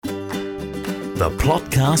The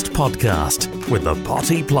Plotcast podcast with the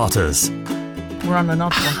Potty Plotters. We're on an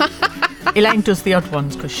odd one. Elaine does the odd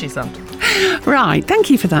ones because she's odd. Right, thank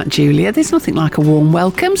you for that, Julia. There's nothing like a warm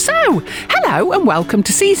welcome. So, hello and welcome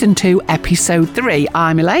to Season 2, Episode 3.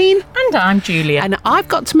 I'm Elaine. And I'm Julia. And I've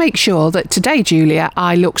got to make sure that today, Julia,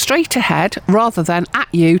 I look straight ahead rather than at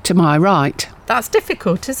you to my right. That's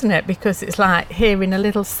difficult, isn't it? Because it's like hearing a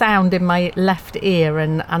little sound in my left ear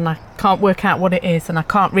and I can't work out what it is and I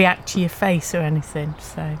can't react to your face or anything.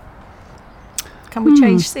 So, can we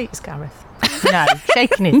change seats, Gareth? No,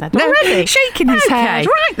 shaking his head already. Shaking his head.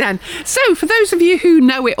 Right then. So, for those of you who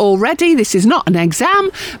know it already, this is not an exam,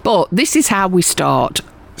 but this is how we start.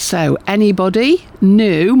 So, anybody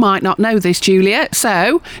new might not know this, Julia.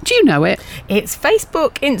 So, do you know it? It's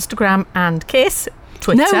Facebook, Instagram and Kiss.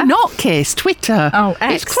 Twitter. No, not Kiss. Twitter. Oh,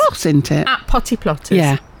 X. It's cross, isn't it? At Potty Plotters.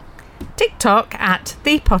 Yeah. TikTok at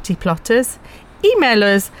The Potty Plotters. Email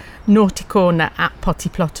us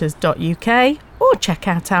naughtycorner@pottyplotters.uk or check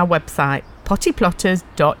out our website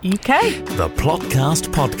pottyplotters.uk. The Plotcast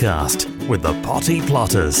podcast with the Potty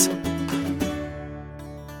Plotters.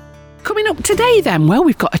 Coming up today then, well,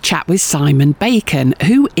 we've got a chat with Simon Bacon,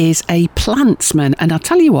 who is a Plantzzman, and I'll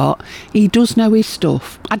tell you what, he does know his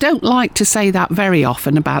stuff. I don't like to say that very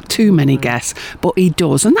often about too many guests, but he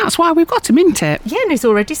does, and that's why we've got him, isn't it? Yeah, and he's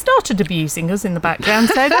already started abusing us in the background,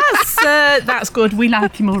 so that's good. We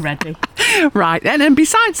like him already. Right then, and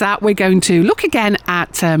besides that, we're going to look again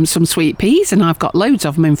at some sweet peas, and I've got loads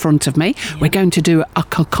of them in front of me. Yeah. We're going to do a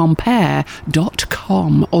compare.com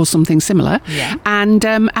or something similar, and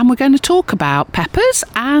we're going to talk about peppers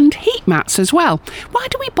and heat mats as well. Why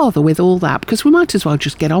do we bother with all that? Because we might as well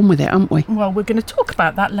just get on with it, aren't we? Well, we're going to talk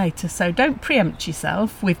about that later, so don't preempt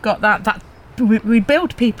yourself. We've got that we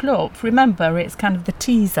build people up. Remember, it's kind of the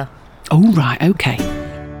teaser. Oh, right, okay.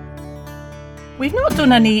 We've not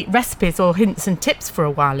done any recipes or hints and tips for a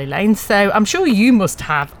while, Elaine, so I'm sure you must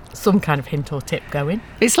have some kind of hint or tip going.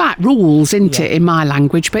 It's like rules, isn't it, in my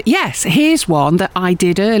language? But yes, here's one that I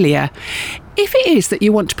did earlier. If it is that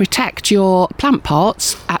you want to protect your plant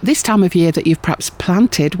pots at this time of year that you've perhaps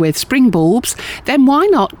planted with spring bulbs, then why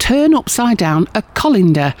not turn upside down a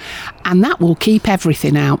colander? And that will keep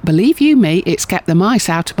everything out. Believe you me, it's kept the mice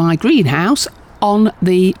out of my greenhouse on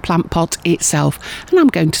the plant pot itself, and I'm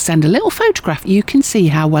going to send a little photograph. You can see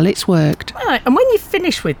how well it's worked. Right, and when you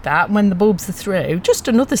finish with that, when the bulbs are through, just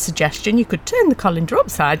another suggestion, you could turn the colander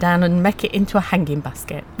upside down and make it into a hanging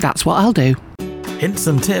basket. That's what I'll do. Hints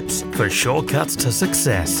and tips for shortcuts to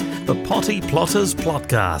success. The Potty Plotters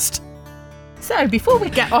Plotcast. So before we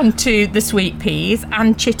get on to the sweet peas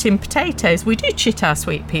and chitting potatoes, we do chit our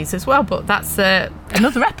sweet peas as well, but that's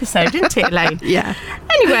another episode, isn't it, Elaine? Yeah.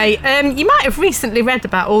 Anyway, you might have recently read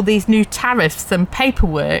about all these new tariffs and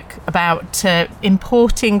paperwork about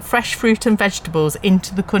importing fresh fruit and vegetables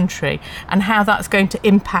into the country and how that's going to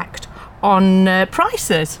impact on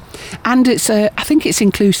prices. And it's I think it's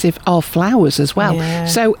inclusive of flowers as well. Yeah.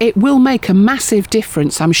 So it will make a massive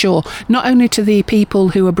difference, I'm sure, not only to the people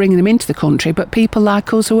who are bringing them into the country, but people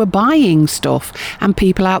like us who are buying stuff and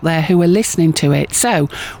people out there who are listening to it. So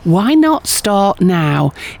why not start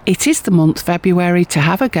now? It is the month February to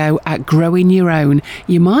have a go at growing your own.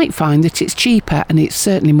 You might find that it's cheaper and it's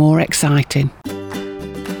certainly more exciting.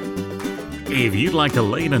 If you'd like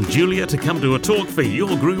Elaine and Julia to come to a talk for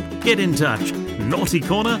your group, get in touch.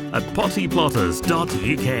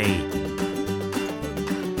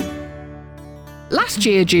 naughtycorner@pottyplotters.uk. Last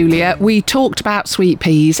year, Julia, we talked about sweet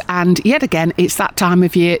peas, and yet again, it's that time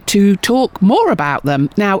of year to talk more about them.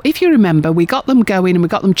 Now, if you remember, we got them going and we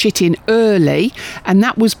got them chitting early, and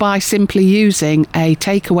that was by simply using a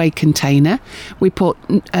takeaway container. We put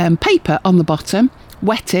paper on the bottom,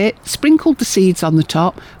 wet it, sprinkled the seeds on the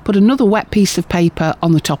top, put another wet piece of paper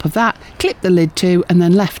on the top of that, clipped the lid to, and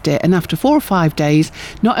then left it. And after 4 or 5 days,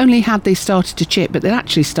 not only had they started to chip, but they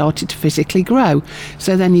actually started to physically grow.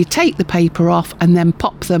 So then you take the paper off and then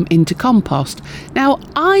pop them into compost. Now,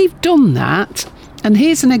 I've done that. And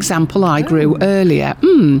here's an example I grew earlier.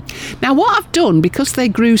 Now, what I've done, because they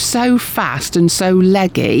grew so fast and so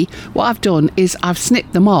leggy, what I've done is I've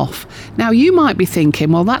snipped them off. Now, you might be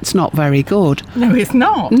thinking, well, that's not very good. No, it's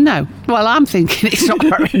not. No. Well, I'm thinking it's not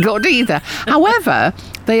very good either. However,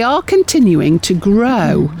 they are continuing to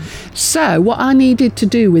grow. So what I needed to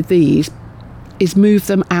do with these is move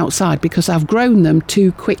them outside because I've grown them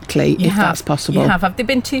too quickly, that's possible. You have. Have they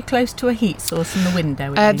been too close to a heat source in the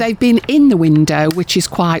window? They've been in the window, which is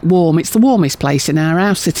quite warm. It's the warmest place in our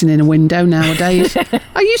house, sitting in a window nowadays.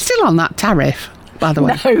 Are you still on that tariff? by the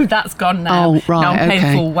way? No, that's gone now. Oh, right, now I'm paying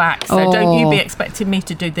okay. full whack, so don't you be expecting me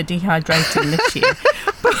to do the dehydrating this year.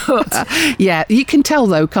 But yeah, you can tell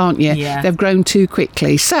though, can't you? Yeah. They've grown too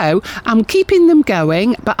quickly. So I'm keeping them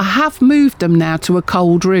going, but I have moved them now to a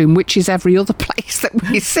cold room, which is every other place that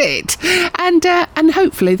we sit, and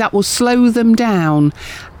hopefully that will slow them down.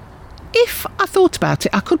 If I thought about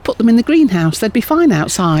it, I could put them in the greenhouse. They'd be fine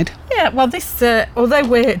outside. yeah, well, this although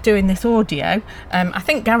we're doing this audio, I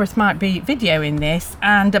think Gareth might be videoing this,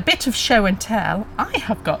 and a bit of show and tell. I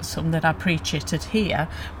have got some that I pre-chitted here,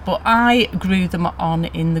 but I grew them on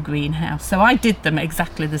in the greenhouse. So I did them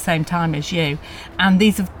exactly the same time as you, and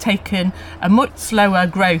these have taken a much slower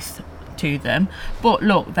growth to them, but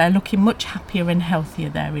look, they're looking much happier and healthier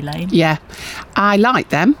there, Elaine. Yeah, I like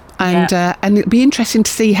them. And it'll be interesting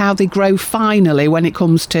to see how they grow finally when it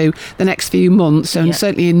comes to the next few months, and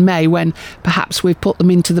certainly in May when perhaps we've put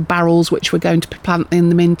them into the barrels which we're going to be planting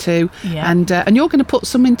them into, and you're going to put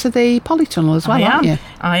some into the polytunnel as well, aren't you?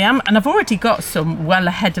 I am, and I've already got some well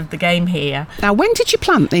ahead of the game here. Now, when did you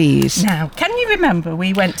plant these? Now, can you remember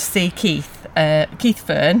we went to see Keith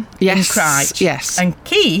Fern in Christ? Yes. And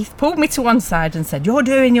Keith pulled me to one side and said, "You're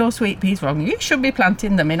doing your sweet peas wrong. You should be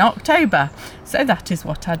planting them in October." So that is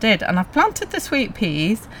what I did, and I've planted the sweet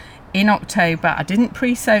peas in October. I didn't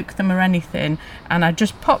pre-soak them or anything, and I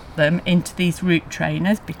just popped them into these root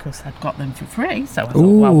trainers because I'd got them for free. So I thought,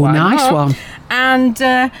 well, why nice not? one. And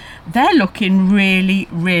they're looking really,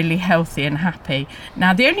 really healthy and happy.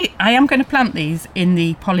 Now, I am going to plant these in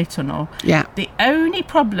the polytunnel. Yeah. The only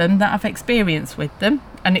problem that I've experienced with them,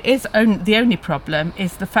 and it is the only problem,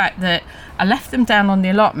 is the fact that I left them down on the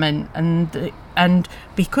allotment, and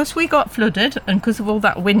because we got flooded and because of all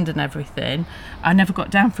that wind and everything, I never got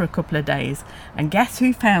down for a couple of days. And guess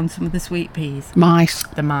who found some of the sweet peas? Mice.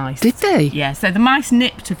 The mice. Did they? Yeah, so the mice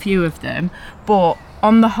nipped a few of them, but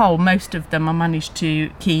on the whole, most of them I managed to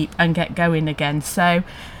keep and get going again. So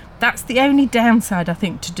that's the only downside, I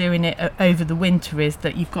think, to doing it over the winter, is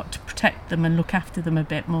that you've got to protect them and look after them a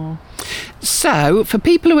bit more. So, for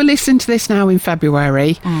people who are listening to this now in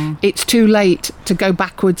February, it's too late to go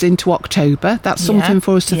backwards into October. That's something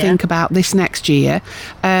for us to think about this next year.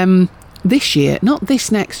 This year, not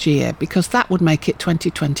this next year, because that would make it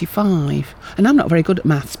 2025. And I'm not very good at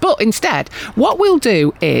maths. But instead, what we'll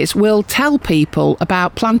do is we'll tell people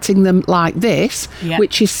about planting them like this,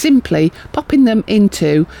 which is simply popping them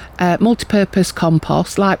into multi-purpose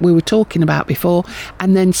compost, like we were talking about before,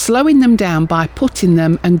 and then slowing them down by putting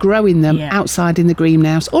them and growing them outside in the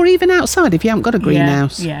greenhouse, or even outside if you haven't got a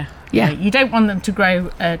greenhouse. Yeah. You don't want them to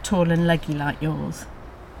grow tall and leggy like yours.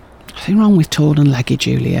 Nothing wrong with tall and leggy,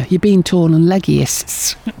 Julia. You're being tall and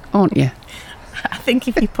leggyists, aren't you? I think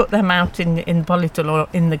if you put them out in the polytunnel or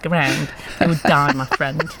in the ground, they would die, my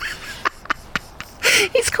friend.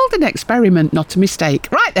 It's called an experiment, not a mistake.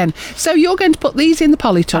 Right then, so you're going to put these in the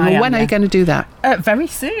polytunnel. When are you going to do that? Very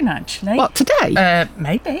soon, actually. What, today?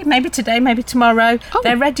 Maybe today, maybe tomorrow.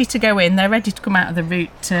 They're ready to go in. They're ready to come out of the root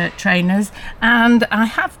trainers. And I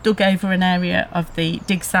have dug over an area of the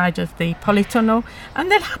dig side of the polytunnel, and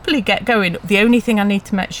they'll happily get going. The only thing I need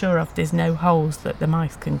to make sure of, there's no holes that the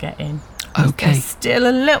mice can get in. Okay. There's still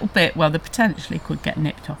a little bit, well, they potentially could get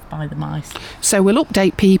nipped off by the mice. So we'll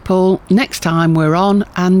update people next time we're on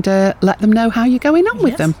and let them know how you're going on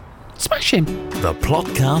with them. Smash him. The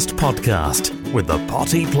Plotcast Podcast with the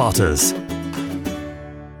Potty Plotters.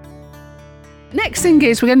 Next thing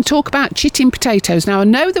is we're going to talk about chitting potatoes. Now, I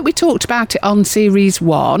know that we talked about it on Series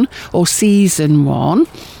 1 or Season 1.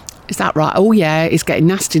 Is that right? Oh, yeah, it's getting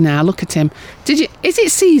nasty now. Look at him. Is it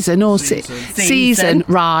season or season?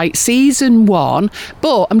 Right, Season 1.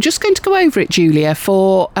 But I'm just going to go over it, Julia,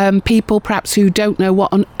 for people perhaps who don't know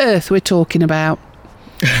what on earth we're talking about.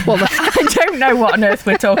 I don't know what on earth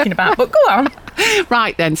we're talking about, but go on.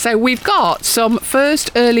 Right then, so we've got some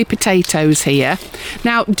first early potatoes here.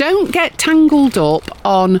 Now, don't get tangled up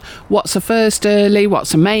on what's a first early,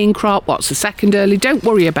 what's a main crop, what's a second early. Don't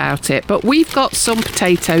worry about it. But we've got some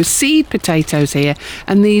potatoes, seed potatoes here,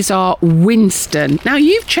 and these are Winston. Now,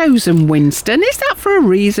 you've chosen Winston. Is that for a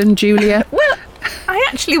reason, Julia? Well, I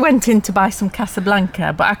actually went in to buy some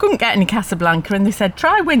Casablanca, but I couldn't get any Casablanca, and they said,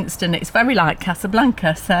 try Winston, it's very like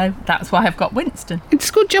Casablanca, so that's why I've got Winston. It's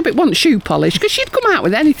a good job it wasn't shoe polish, because you'd come out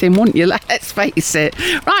with anything, wouldn't you? Let's face it.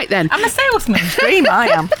 Right then. I'm a salesman's dream, I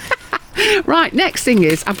am. Right, next thing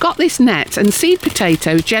is I've got this net, and seed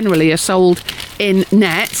potatoes generally are sold in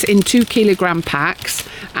nets in 2 kilogram packs,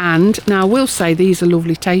 and now I will say these are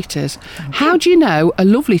lovely taters. How do you know a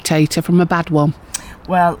lovely tater from a bad one?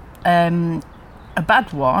 Well, a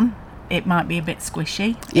bad one it might be a bit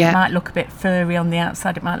squishy. Yeah. It might look a bit furry on the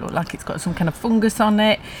outside. It might look like it's got some kind of fungus on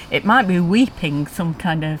it. It might be weeping some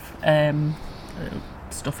kind of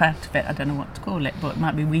stuff out of it. I don't know what to call it, but it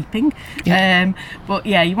might be weeping. Yeah. But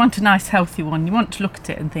yeah, you want a nice healthy one. You want to look at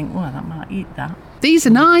it and think, well, I might eat that. These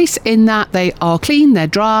are nice in that they are clean, they're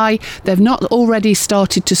dry, they've not already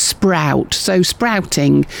started to sprout, so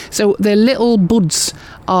sprouting. So their little buds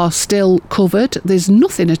are still covered. There's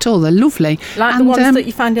nothing at all. They're lovely. Like the ones that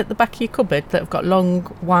you find at the back of your cupboard that have got long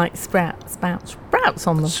white sprouts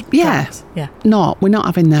on them. Yeah. Sprouts. Yeah. We're not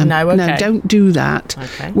having them. No, okay. No, don't do that.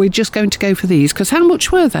 Okay. We're just going to go for these, because how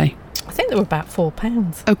much were they? I think they were about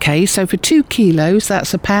 £4. Okay, so for 2 kilos,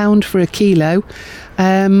 that's £1 for a kilo.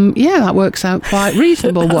 That works out quite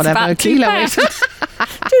reasonable, whatever a kilo is.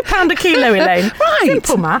 £2 a kilo, Elaine. Right.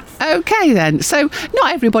 Simple math. Okay then. So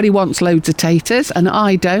not everybody wants loads of taters, and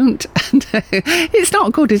I don't. And it's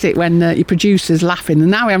not good, is it, when your producer's laughing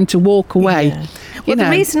and now we're having to walk away. Yeah. Well, the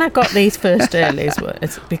reason I got these first earlies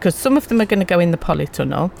was because some of them are going to go in the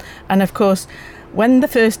polytunnel, and of course, when the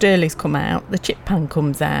first earlies come out, the chip pan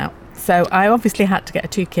comes out. So I obviously had to get a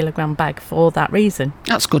 2 kilogram bag for that reason.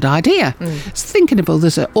 That's a good idea. It's thinking of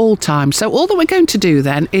others at all times. So all that we're going to do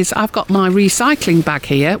then is I've got my recycling bag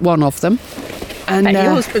here, one of them. And your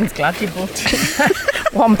husband's glad you bought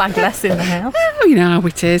one bag less in the house. Oh, you know how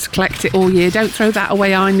it is. Collect it all year. Don't throw that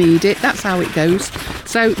away. I need it. That's how it goes.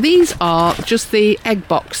 So these are just the egg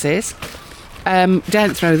boxes.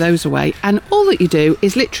 Don't throw those away. And all that you do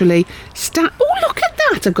is literally oh, look at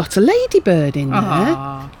that. I've got a ladybird in there.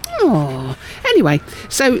 Aww. Oh. Anyway,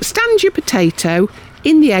 so stand your potato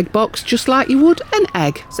in the egg box just like you would an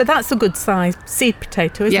egg. So that's a good size seed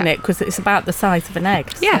potato, isn't Yeah. it? Because it's about the size of an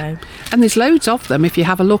egg. Yeah. So. And there's loads of them if you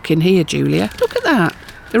have a look in here, Julia. Look at that.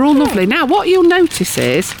 They're all lovely. Now, what you'll notice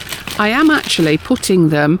is I am actually putting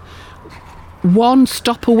them one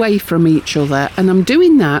stop away from each other, and I'm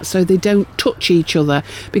doing that so they don't touch each other,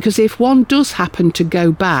 because if one does happen to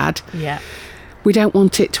go bad, we don't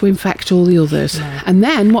want it to infect all the others. No. And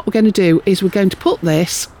then what we're going to do is we're going to put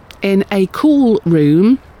this in a cool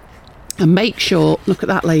room and make sure, look at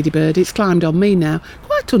that ladybird, it's climbed on me now,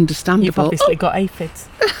 quite understandable. You've obviously got aphids.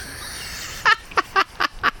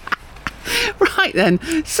 Right then,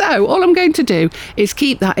 so all I'm going to do is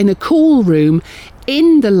keep that in a cool room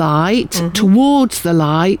in the light, towards the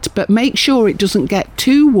light, but make sure it doesn't get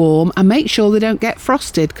too warm, and make sure they don't get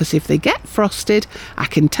frosted, because if they get frosted, I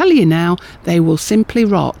can tell you now, they will simply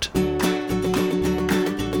rot.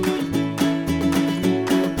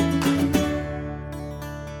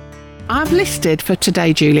 I've listed for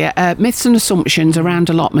today, Julia, myths and assumptions around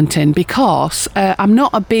allotmenting, because I'm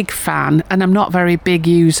not a big fan and I'm not a very big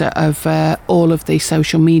user of all of the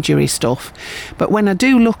social media stuff. But when I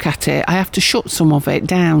do look at it, I have to shut some of it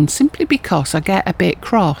down simply because I get a bit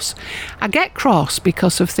cross. I get cross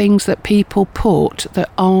because of things that people put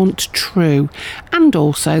that aren't true, and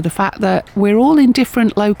also the fact that we're all in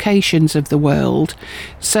different locations of the world.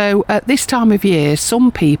 So at this time of year,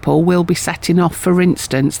 some people will be setting off, for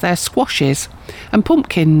instance, their squashes and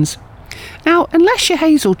pumpkins. Now, unless you're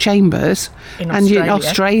Hazel Chambers and you're in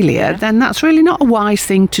Australia, then that's really not a wise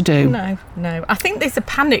thing to do. No. I think there's a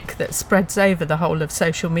panic that spreads over the whole of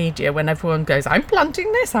social media when everyone goes, I'm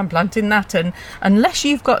planting this, I'm planting that. And unless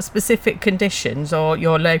you've got specific conditions or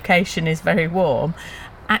your location is very warm,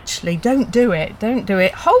 actually don't do it.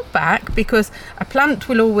 Hold back, because a plant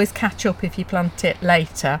will always catch up if you plant it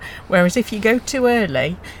later. Whereas if you go too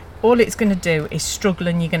early, all it's going to do is struggle,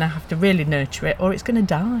 and you're going to have to really nurture it, or it's going to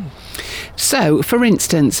die. So, for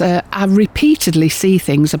instance, I repeatedly see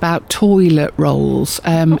things about toilet rolls,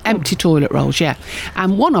 empty toilet rolls,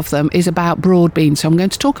 and one of them is about broad beans. So I'm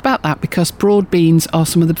going to talk about that, because broad beans are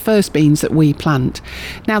some of the first beans that we plant.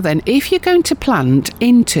 Now then, if you're going to plant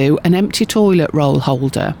into an empty toilet roll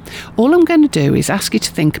holder, all I'm going to do is ask you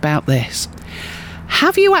to think about this.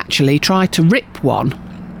 Have you actually tried to rip one?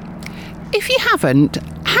 If you haven't,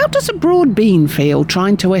 how does a broad bean feel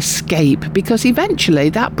trying to escape? Because eventually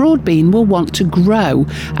that broad bean will want to grow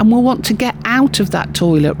and will want to get out of that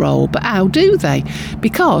toilet roll. But how do they?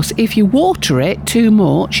 Because if you water it too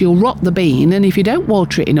much, you'll rot the bean, and if you don't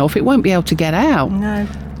water it enough, it won't be able to get out. No.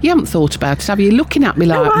 You haven't thought about it, have you? Looking at me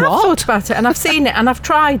like, what? I've thought about it, and I've seen it, and I've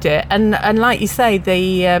tried it, and like you say,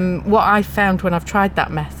 the what I found when I've tried that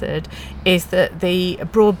method is that the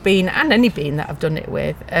broad bean, and any bean that I've done it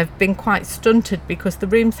with, have been quite stunted, because the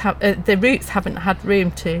roots haven't had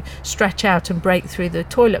room to stretch out and break through the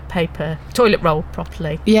toilet roll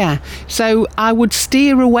properly. Yeah, so I would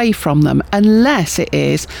steer away from them, unless it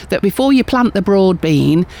is that before you plant the broad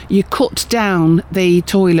bean, you cut down the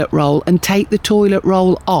toilet roll and take the toilet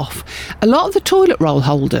roll off. A lot of the toilet roll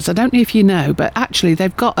holders, I don't know if you know, but actually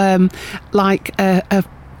they've got like a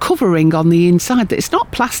covering on the inside that it's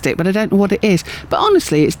not plastic, but I don't know what it is. But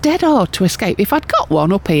honestly, it's dead hard to escape. If I'd got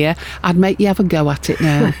one up here, I'd make you have a go at it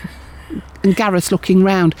now. And Gareth's looking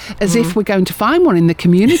round as if we're going to find one in the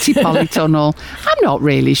community polytunnel. I'm not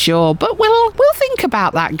really sure, but we'll think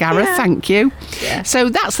about that, Gareth. Yeah. Thank you. Yeah. So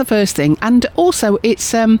that's the first thing. And also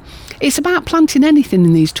it's about planting anything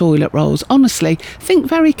in these toilet rolls. Honestly, think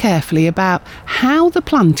very carefully about how the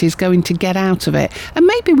plant is going to get out of it. And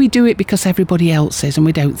maybe we do it because everybody else is and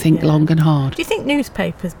we don't think long and hard. Do you think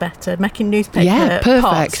newspaper's better? Making newspaper perfect.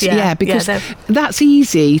 pots? Yeah, because that's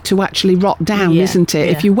easy to actually rot down, isn't it?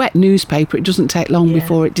 Yeah. If you wet newspaper, it doesn't take long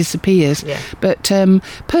before it disappears. Yeah. But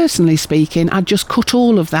personally speaking, I'd just cut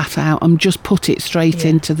all of that out and just put it straight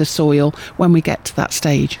into the soil when we get to that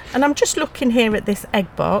stage. And I'm just looking here at this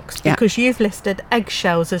egg box because you've listed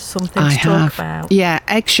eggshells as something to talk about. Yeah,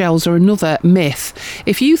 eggshells are another myth.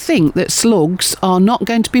 If you think that slugs are not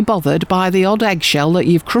going to be bothered by the odd eggshell that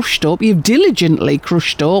you've crushed up, you've diligently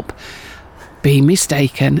crushed up, be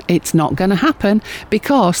mistaken. It's not going to happen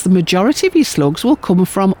because the majority of your slugs will come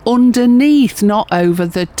from underneath, not over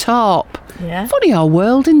the top. Yeah. Funny old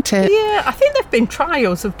world, isn't it? Yeah, I think there have been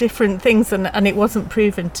trials of different things and it wasn't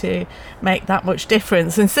proven to make that much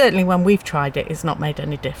difference. And certainly when we've tried it, it's not made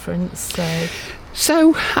any difference.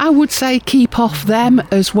 So I would say keep off them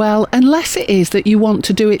as well, unless it is that you want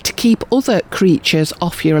to do it to keep other creatures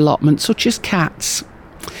off your allotment, such as cats.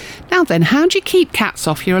 Now then, how do you keep cats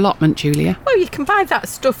off your allotment, Julia? Well, you can buy that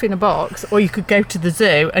stuff in a box, or you could go to the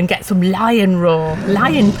zoo and get some lion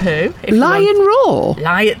poo. Lion raw?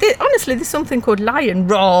 Honestly, there's something called lion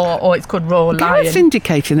raw, or it's called raw lion. Gareth's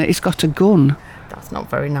indicating that he's got a gun. That's not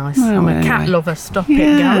very nice. I'm a cat lover. Stop it,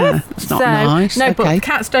 Gareth. It's not nice. No, but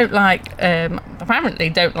cats don't like, apparently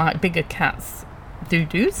don't like bigger cats'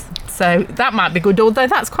 doo-doos. So that might be good, although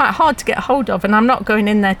that's quite hard to get hold of, and I'm not going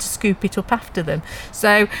in there to scoop it up after them.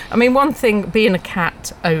 So, I mean, one thing, being a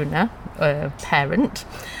cat owner, parent,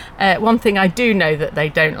 one thing I do know that they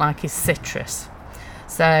don't like is citrus.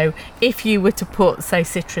 So if you were to put, say,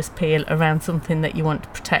 citrus peel around something that you want to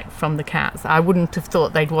protect from the cats, I wouldn't have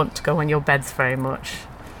thought they'd want to go on your beds very much.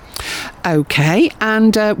 OK,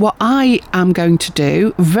 and what I am going to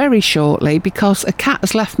do very shortly, because a cat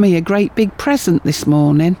has left me a great big present this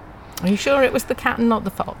morning. Are you sure it was the cat and not the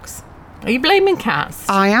fox? Are you blaming cats?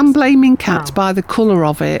 I am blaming cats by the colour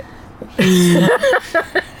of it.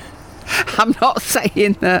 I'm not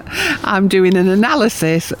saying that I'm doing an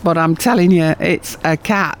analysis, but I'm telling you it's a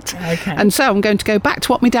cat. Okay. And so I'm going to go back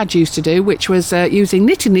to what my dad used to do, which was using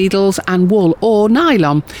knitting needles and wool or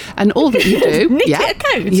nylon. And all that you do... Knit it a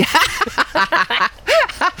coat? Yeah.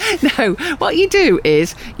 No, what you do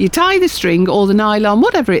is you tie the string or the nylon,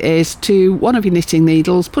 whatever it is, to one of your knitting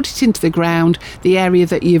needles, put it into the ground, the area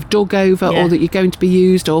that you've dug over or that you're going to be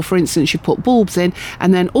used, or for instance you put bulbs in,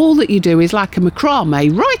 and then all that you do is like a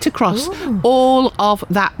macrame right across all of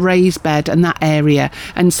that raised bed and that area,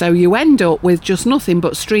 and so you end up with just nothing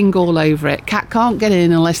but string all over it. Cat can't get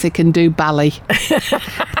in unless they can do ballet.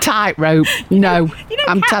 Tightrope. No,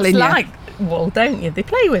 I'm telling you. Wool, don't you? They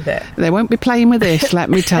play with it. They won't be playing with this, let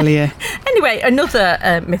me tell you. Anyway,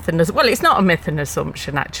 another myth and well, it's not a myth and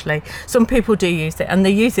assumption actually. Some people do use it, and they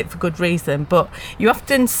use it for good reason. But you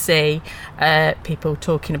often see people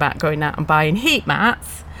talking about going out and buying heat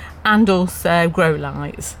mats and also grow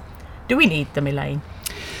lights. Do we need them, Elaine?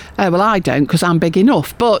 Well, I don't, because I'm big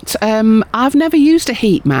enough, but I've never used a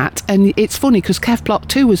heat mat, and it's funny because Kev Block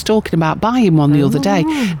 2 was talking about buying one the other day.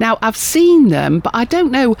 Now, I've seen them, but I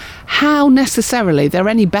don't know how necessarily they're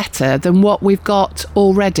any better than what we've got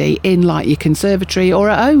already in like your conservatory or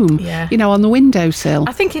at home, you know, on the windowsill.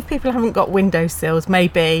 I think if people haven't got windowsills,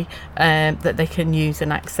 maybe that they can use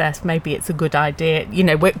and access, maybe it's a good idea, you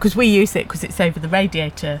know, because we use it because it's over the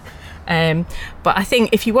radiator. But I think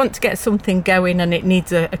if you want to get something going and it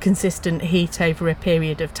needs a consistent heat over a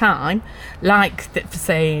period of time, like for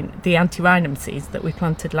saying the antirrhinum seeds that we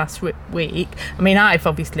planted last week, I mean, I've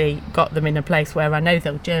obviously got them in a place where I know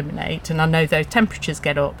they'll germinate and I know those temperatures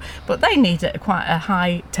get up, but they need quite a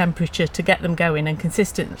high temperature to get them going and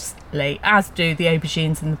consistently, as do the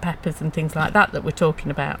aubergines and the peppers and things like that we're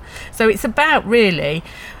talking about. So it's about really...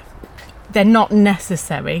 They're not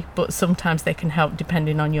necessary, but sometimes they can help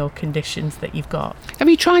depending on your conditions that you've got. Have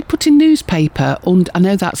you tried putting newspaper I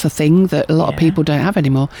know that's a thing that a lot of people don't have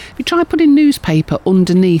anymore. Have you tried putting newspaper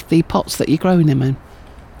underneath the pots that you're growing them in?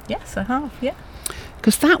 Yes, I have, yeah.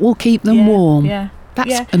 Because that will keep them warm. Yeah.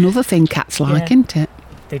 That's another thing cats like, isn't it?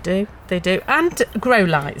 They do. And grow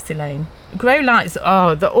lights, Elaine. grow lights,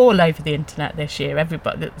 they're all over the internet this year.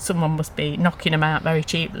 Someone must be knocking them out very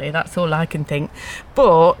cheaply. That's all I can think.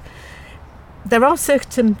 But there are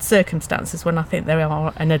certain circumstances when I think there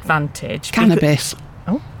are an advantage. Cannabis.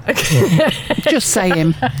 Oh, okay. Just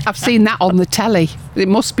saying. I've seen that on the telly. It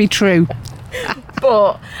must be true.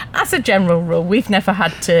 But as a general rule, we've never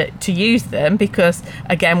had to use them because,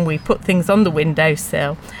 again, we put things on the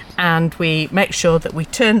windowsill and we make sure that we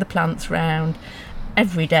turn the plants round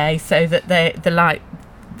every day so that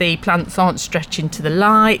the plants aren't stretching to the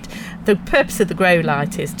light. The purpose of the grow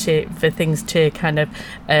light is for things to kind of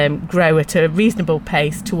grow at a reasonable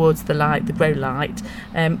pace towards the grow light.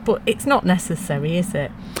 But it's not necessary, is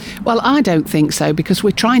it? Well, I don't think so, because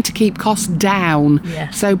we're trying to keep costs down. Yeah.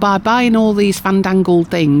 So by buying all these fandangled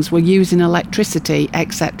things, we're using electricity,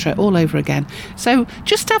 etc., all over again. So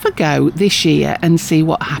just have a go this year and see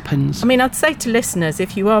what happens. I mean, I'd say to listeners,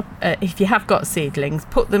 if you have got seedlings,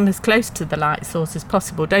 put them as close to the light source as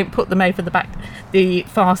possible. Don't put them over the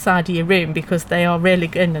far side of your room, because they are really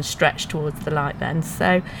going to stretch towards the light then.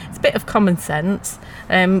 So it's a bit of common sense,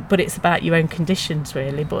 but it's about your own conditions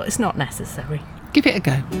really, but it's not necessary. Give it a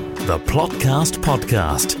go. The Plotcast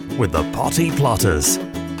podcast with the Potty Plotters.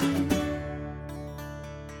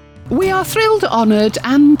 We are thrilled, honoured,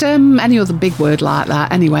 and any other big word like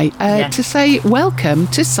that anyway, to say welcome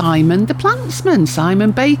to Simon the Plantzzman,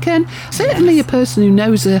 Simon Bacon. Certainly a person who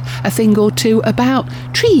knows a thing or two about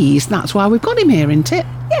trees. That's why we've got him here, isn't it?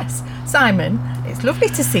 Yes. Simon, it's lovely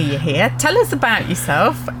to see you here. Tell us about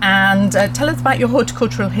yourself and tell us about your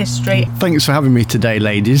horticultural history. Thanks for having me today,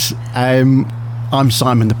 ladies. I'm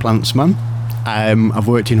Simon the Plantzzman. I've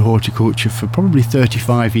worked in horticulture for probably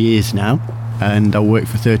 35 years now, and I worked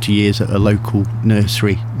for 30 years at a local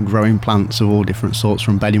nursery growing plants of all different sorts,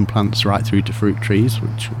 from bedding plants right through to fruit trees,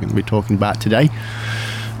 which we're going to be talking about today.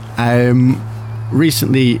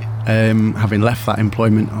 Recently, having left that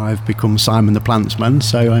employment, I've become Simon the Plantzzman,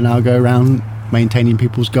 so I now go around maintaining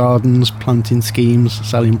people's gardens, planting schemes,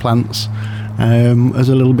 selling plants, as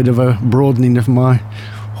a little bit of a broadening of my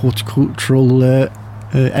horticultural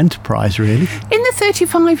enterprise, really. In the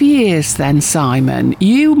 35 years then, Simon,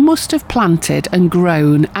 you must have planted and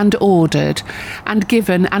grown and ordered and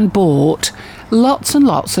given and bought lots and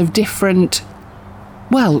lots of different,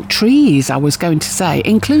 trees, I was going to say,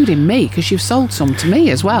 including me, because you've sold some to me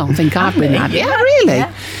as well. I think I've been had. Yeah, really?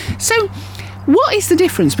 Yeah. So what is the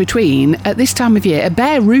difference between, at this time of year, a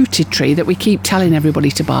bare-rooted tree that we keep telling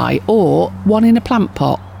everybody to buy or one in a plant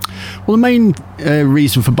pot? Well, the main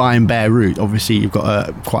reason for buying bare root, obviously you've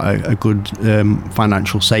got quite a good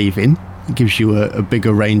financial saving. It gives you a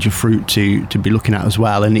bigger range of fruit to be looking at as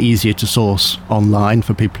well, and easier to source online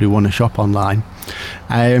for people who want to shop online.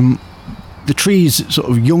 The tree's sort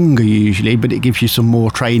of younger usually, but it gives you some more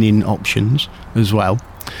training options as well.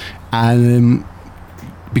 And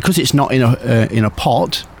because it's not in a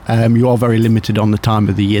pot, you are very limited on the time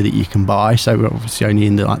of the year that you can buy, so obviously only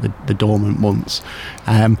in the dormant months.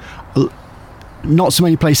 Not so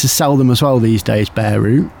many places sell them as well these days, bare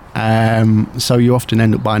root, so you often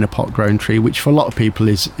end up buying a pot grown tree, which for a lot of people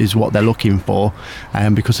is what they're looking for,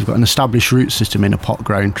 because they've got an established root system in a pot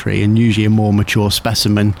grown tree, and usually a more mature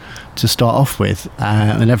specimen to start off with,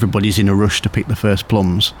 and everybody's in a rush to pick the first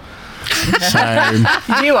plums. So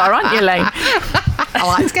you are, aren't you, Lane? I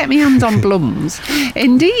like to get my hands on plums.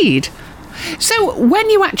 Indeed. So when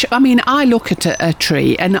you actually, I look at a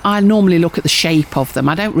tree and I normally look at the shape of them.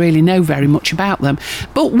 I don't really know very much about them.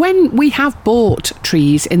 But when we have bought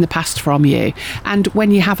trees in the past from you, and when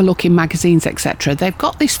you have a look in magazines, etc., they've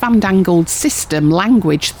got this fandangled system,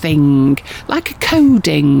 language thing, like a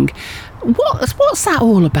coding. What's that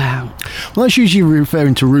all about? Well, that's usually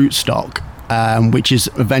referring to rootstock. Which is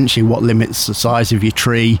eventually what limits the size of your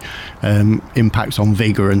tree, impacts on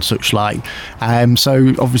vigour and such like.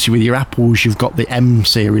 So obviously with your apples, you've got the M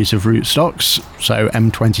series of rootstocks, so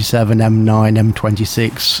M27, M9,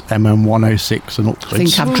 M26, MM106 and upwards. I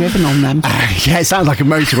think I've driven on them. Yeah, it sounds like a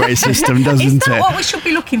motorway system, doesn't it? Is that what we should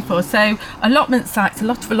be looking for? So a lot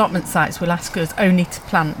of allotment sites will ask us only to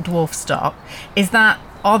plant dwarf stock.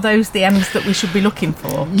 Are those the M's that we should be looking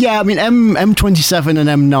for? Yeah, M27 and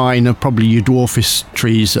M9 are probably your dwarfest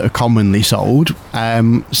trees that are commonly sold.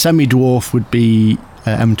 Semi-dwarf would be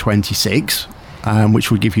M26,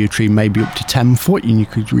 which would give you a tree maybe up to 10 foot, and you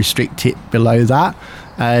could restrict it below that.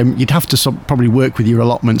 You'd have to probably work with your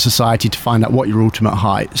allotment society to find out what your ultimate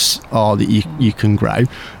heights are that you can grow.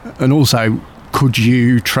 And also, could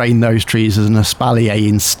you train those trees as an espalier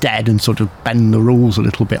instead and sort of bend the rules a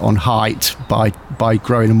little bit on height by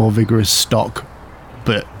growing a more vigorous stock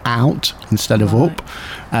but out instead of up?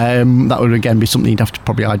 That would again be something you'd have to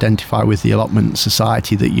probably identify with the allotment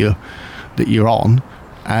society that you're that you're on.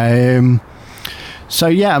 So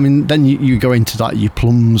yeah, I mean, then you go into like your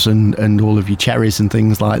plums and all of your cherries and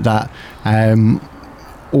things like that.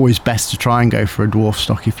 Always best to try and go for a dwarf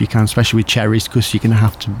stock if you can, especially with cherries, because you're going to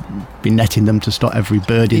have to be netting them to stop every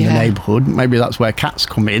bird in the neighbourhood. Maybe that's where cats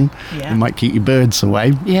come in. It might keep your birds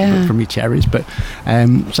away from your cherries. But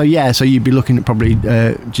so you'd be looking at probably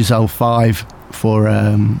Giselle 5 for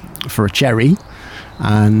a cherry.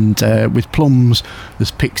 And with plums,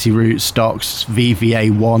 there's Pixie root stocks.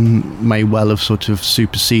 VVA1 may well have sort of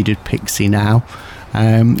superseded Pixie now.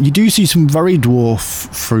 You do see some very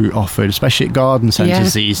dwarf fruit offered, especially at garden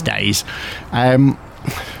centres these days.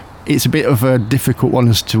 It's a bit of a difficult one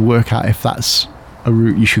as to work out if that's a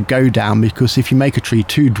route you should go down, because if you make a tree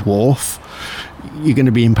too dwarf, you're going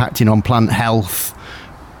to be impacting on plant health,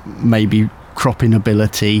 maybe cropping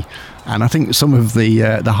ability. And I think some of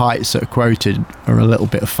the heights that are quoted are a little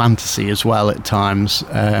bit of fantasy as well at times,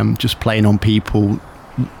 just playing on people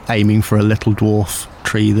aiming for a little dwarf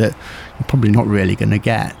tree that you're probably not really going to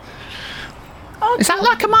get. Is that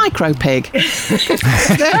like a micro pig? Can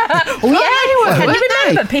you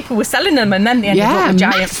remember people were selling them and then they ended up with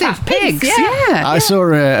giant fat pigs? I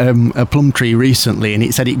saw a plum tree recently and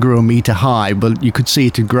it said it grew a metre high, but you could see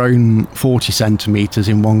it had grown 40 centimetres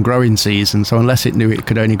in one growing season. So unless it knew it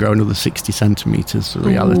could only grow another 60 centimetres, the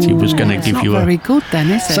reality was going to give you not very good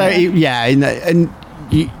then, is it? So and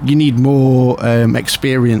you need more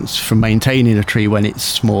experience from maintaining a tree when it's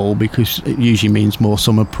small, because it usually means more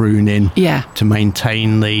summer pruning to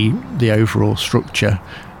maintain the overall structure.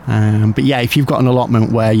 But if you've got an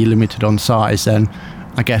allotment where you're limited on size, then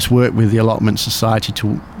I guess work with the allotment society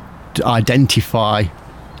to identify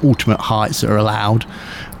ultimate heights that are allowed,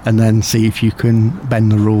 and then see if you can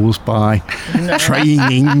bend the rules by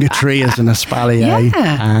training a tree as an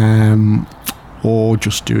espalier. Or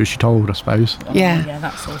just do as you're told, I suppose. Yeah,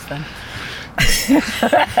 that's all then.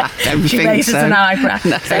 Don't She think raises so. an eyebrow.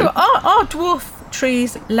 No. So are dwarf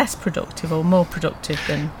trees less productive or more productive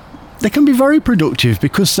than... They can be very productive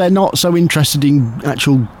because they're not so interested in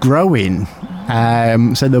actual growing.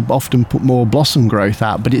 So they'll often put more blossom growth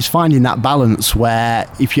out, but it's finding that balance where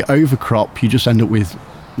if you overcrop, you just end up with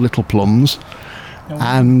little plums.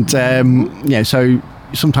 And, so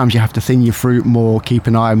sometimes you have to thin your fruit more, keep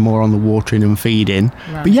an eye more on the watering and feeding.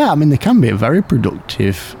 Right. But they can be a very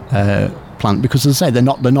productive plant, because as I say, they're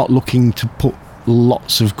not looking to put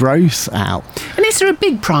lots of growth out. And is there a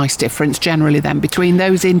big price difference generally then between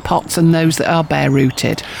those in pots and those that are bare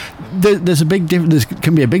rooted? There's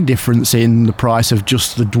can be a big difference in the price of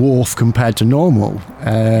just the dwarf compared to normal.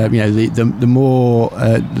 The more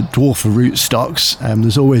the dwarf root stocks,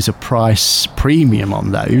 there's always a price premium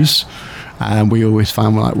on those. And we always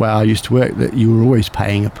found, like where I used to work, that you were always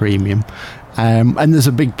paying a premium. And there's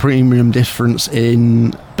a big premium difference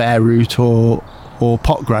in bare root or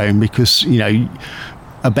pot grown, because, a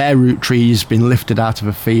bare root tree has been lifted out of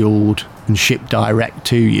a field and shipped direct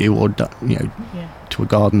to you, or, to a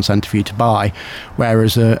garden centre for you to buy.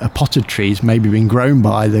 Whereas a potted tree's maybe been grown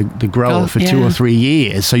by the grower for 2 or 3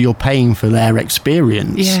 years. So you're paying for their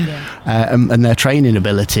experience and their training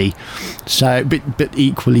ability. So, but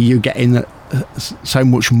equally you're getting so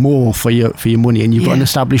much more for your money, and you've got an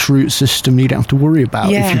established root system you don't have to worry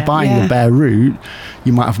about. If you're buying a bare root,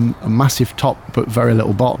 you might have a massive top but very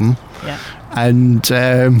little bottom. And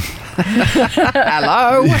hello.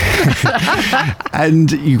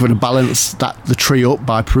 And you've got to balance the tree up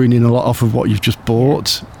by pruning a lot off of what you've just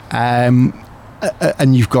bought, and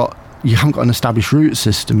you haven't got an established root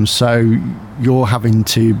system, so you're having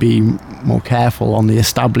to be more careful on the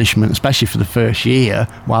establishment, especially for the first year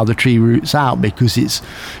while the tree roots out, because it's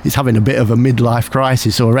having a bit of a midlife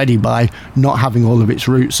crisis already by not having all of its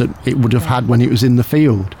roots that it would have had when it was in the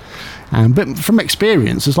field. But from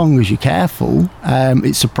experience, as long as you're careful,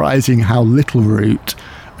 it's surprising how little root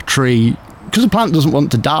a tree, because the plant doesn't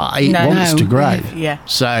want to die, it wants to grow.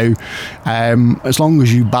 So as long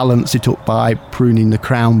as you balance it up by pruning the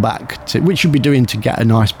crown back, which you'll be doing to get a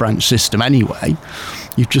nice branch system anyway,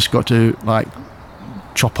 you've just got to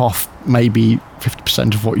chop off maybe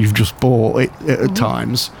 50% of what you've just bought at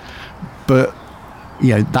times. But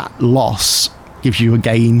that loss gives you a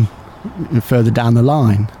gain further down the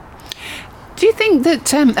line. Do you think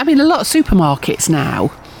that, a lot of supermarkets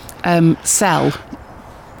now sell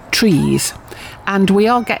trees, and we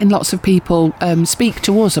are getting lots of people speak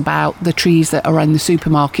to us about the trees that are in the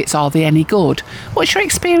supermarkets. Are they any good? What's your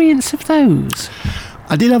experience of those?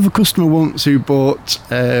 I did have a customer once who bought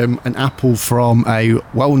an apple from a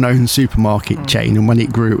well-known supermarket chain, and when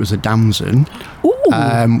it grew it was a damson,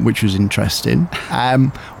 which was interesting.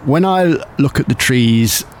 When I look at the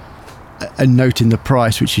trees, and noting the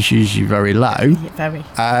price, which is usually very low. Yeah, very.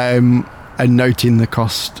 And noting the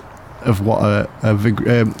cost of what a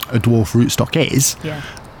dwarf rootstock is. Yeah.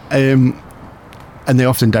 And they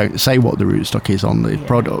often don't say what the rootstock is on the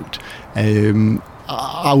product.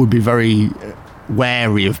 I would be very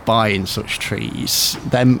wary of buying such trees.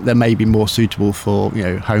 They may be more suitable for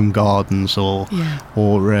home gardens or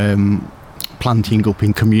planting up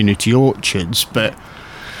in community orchards, but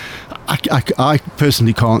I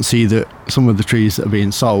personally can't see that some of the trees that are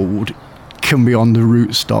being sold can be on the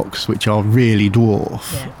rootstocks, which are really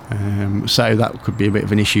dwarf. So that could be a bit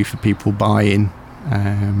of an issue for people buying.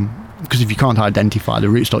 Because if you can't identify the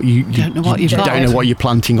rootstock, you don't know what you're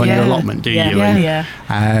planting on your allotment, do you? I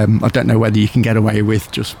don't know whether you can get away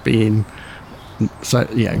with just being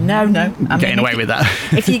getting away with that.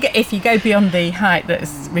 if you go beyond the height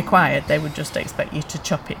that's required, they would just expect you to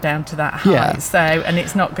chop it down to that height. Yeah. So, and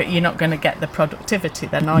you're not going to get the productivity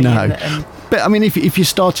then, are no. you? But I mean, if you're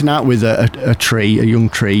starting out with a young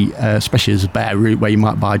tree, especially as a bare root, where you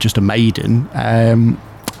might buy just a maiden.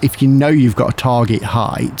 If you know you've got a target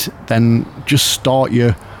height, then just start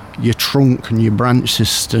your trunk and your branch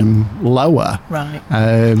system lower. Right.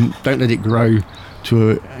 Don't let it grow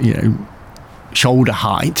to shoulder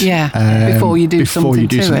height. Before you do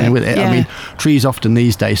something with it. I mean, trees often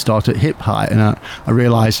these days start at hip height, and I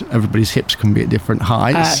realise everybody's hips can be at different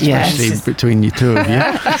heights, especially between you two of you.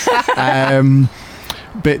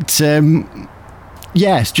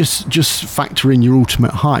 Yes, just factor in your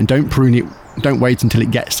ultimate height and don't prune it. Don't wait until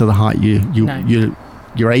it gets to the height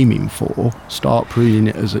you're aiming for. Start pruning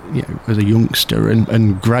it as a youngster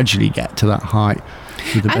and gradually get to that height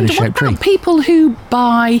with a better shaped tree. And what about people who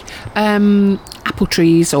buy apple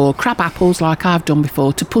trees or crab apples, like I've done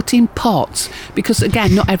before, to put in pots? Because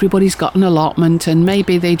again, not everybody's got an allotment, and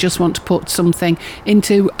maybe they just want to put something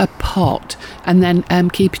into a pot and then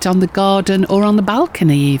keep it on the garden or on the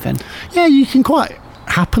balcony even. Yeah, you can quite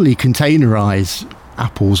happily containerise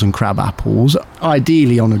apples and crab apples,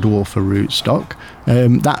 ideally on a dwarf or rootstock.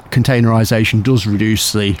 That containerisation does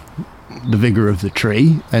reduce the vigour of the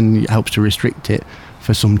tree and helps to restrict it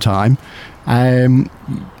for some time.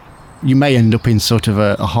 You may end up in sort of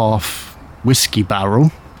a half whiskey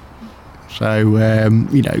barrel. So,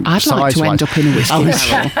 I'd like to end up in a whiskey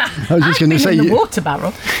barrel. I was just going to say... in the water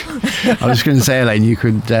barrel. I was going to say, Elaine, you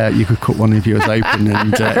could cut one of yours open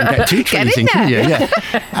and get two trees in, couldn't you? Yeah.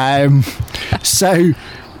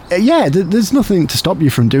 There's nothing to stop you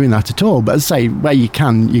from doing that at all. But as I say, where you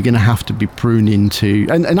can, you're going to have to be pruning to...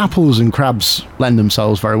 And apples and crabs lend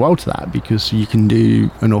themselves very well to that, because you can do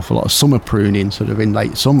an awful lot of summer pruning sort of in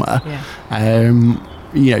late summer.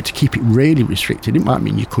 Yeah. To keep it really restricted. It might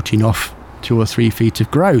mean you're cutting off 2 or 3 feet of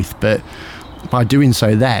growth, but by doing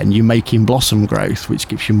so then you're making blossom growth, which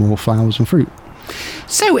gives you more flowers and fruit.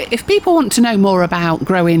 So if people want to know more about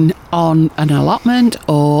growing on an allotment,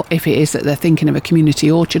 or if it is that they're thinking of a community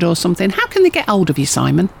orchard or something, how can they get hold of you,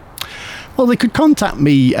 Simon? Well, they could contact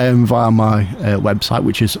me via my website,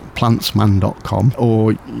 which is plantzzman.com,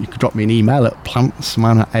 or you could drop me an email at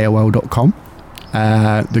plantzzman@aol.com.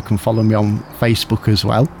 They can follow me on Facebook as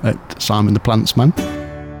well at Simon the Plantzzman.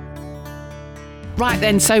 Right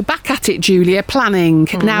then, so back at it, Julia, planning.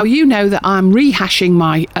 Now, you know that I'm rehashing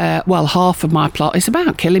my, half of my plot. It's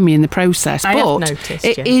about killing me in the process, but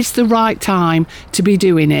it is the right time to be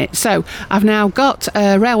doing it. So I've now got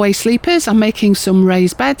railway sleepers. I'm making some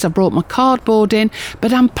raised beds. I've brought my cardboard in,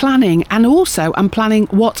 but I'm planning, and also I'm planning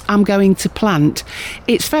what I'm going to plant.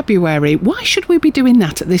 It's February. Why should we be doing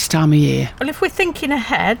that at this time of year? Well, if we're thinking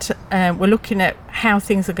ahead, we're looking at how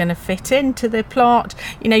things are going to fit into the plot.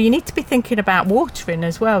 You need to be thinking about watering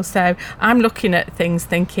as well. So I'm looking at things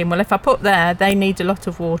thinking, well, if I put there, they need a lot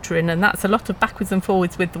of watering, and that's a lot of backwards and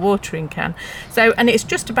forwards with the watering can. So, and it's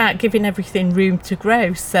just about giving everything room to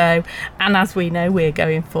grow. So, and as we know, we're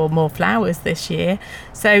going for more flowers this year.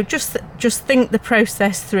 So just think the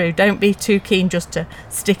process through. Don't be too keen just to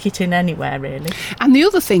stick it in anywhere, really. And the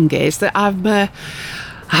other thing is that I've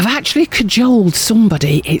actually cajoled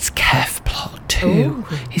somebody. It's Kev Plot too. Ooh.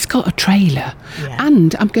 He's got a trailer,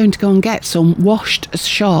 and I'm going to go and get some washed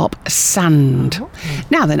sharp sand. Okay.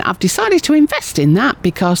 Now then, I've decided to invest in that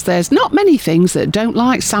because there's not many things that don't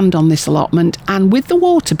like sand on this allotment, and with the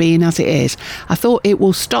water being as it is, I thought it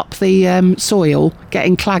will stop the soil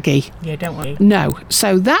getting claggy. Yeah, don't worry. No,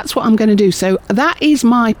 so that's what I'm going to do. So that is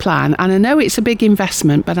my plan, and I know it's a big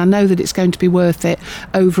investment, but I know that it's going to be worth it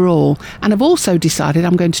overall. And I've also decided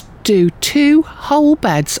I'm going to do 2 whole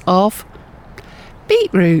beds of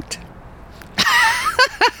beetroot.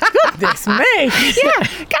 Goodness me.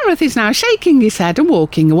 Yeah, Gareth is now shaking his head and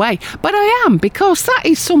walking away. But I am, because that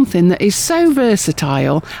is something that is so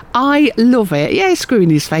versatile. I love it. Yeah, he's screwing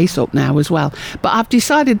his face up now as well. But I've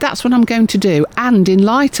decided that's what I'm going to do. And in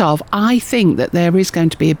light of, I think that there is going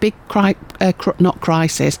to be a big, not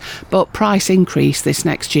crisis, but price increase this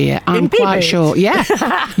next year. I'm quite sure. Yeah.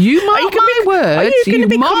 You mark my words. Are you going to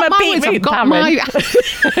become a beetroot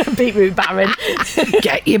baron? Beetroot baron.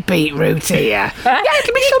 Get your beetroot here. Yeah,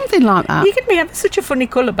 it'll be something like that. You could be having such a funny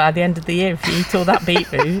colour by the end of the year if you eat all that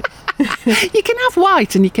beetroot. You can have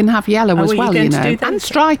white and you can have yellow as well, you know, and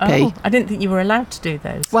stripy. Oh, I didn't think you were allowed to do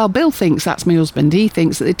those. Well, Bill thinks, that's my husband, he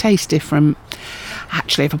thinks that they taste different.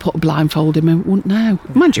 Actually, if I put a blindfold in, I wouldn't know.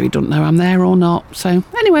 Mind you, he doesn't know I'm there or not. So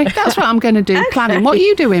anyway, that's what I'm going to do, Okay. planning. What are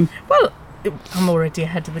you doing? Well, I'm already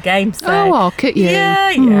ahead of the game. So. Oh, I'll kit you.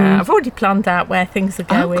 Yeah. I've already planned out where things are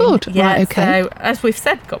going. Oh, good. Yeah, Right, okay. So, as we've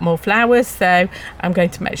said, got more flowers. So, I'm going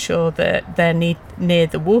to make sure that they're near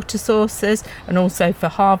the water sources, and also for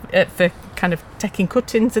kind of taking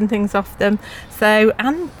cuttings and things off them. So,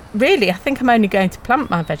 and really, I think I'm only going to plant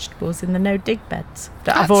my vegetables in the no-dig beds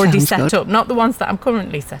that I've already set sounds up. Not the ones that I'm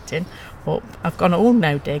currently setting, but I've gone all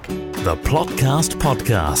no-dig. The Plotcast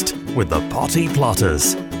Podcast with the Potty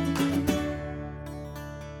Plotters.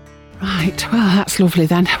 Right, well, that's lovely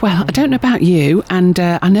then. Well, I don't know about you, and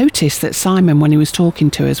I noticed that Simon, when he was talking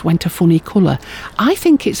to us, went a funny colour. I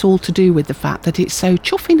think it's all to do with the fact that it's so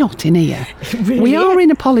chuffing hot in here. Really? We are in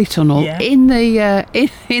a polytunnel in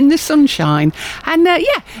the sunshine, and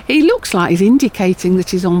he looks like he's indicating that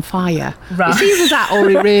he's on fire. Right. It's either that or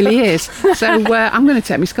it really is. So I'm going to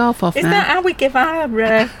take my scarf off Is now. that how we give our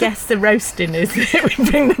guests a roasting? Is that we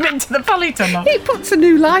bring them into the polytunnel? It puts a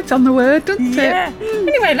new light on the word, doesn't Yeah. it?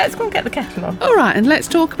 Anyway, let's go and get the kettle on. All right, and let's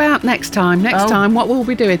talk about next time. Next Oh. time, what we'll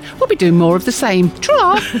be doing? We'll be doing more of the same.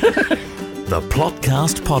 Tra! The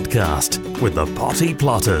Plotcast Podcast with the Potty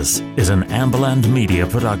Plotters is an Amberland Media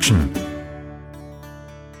production.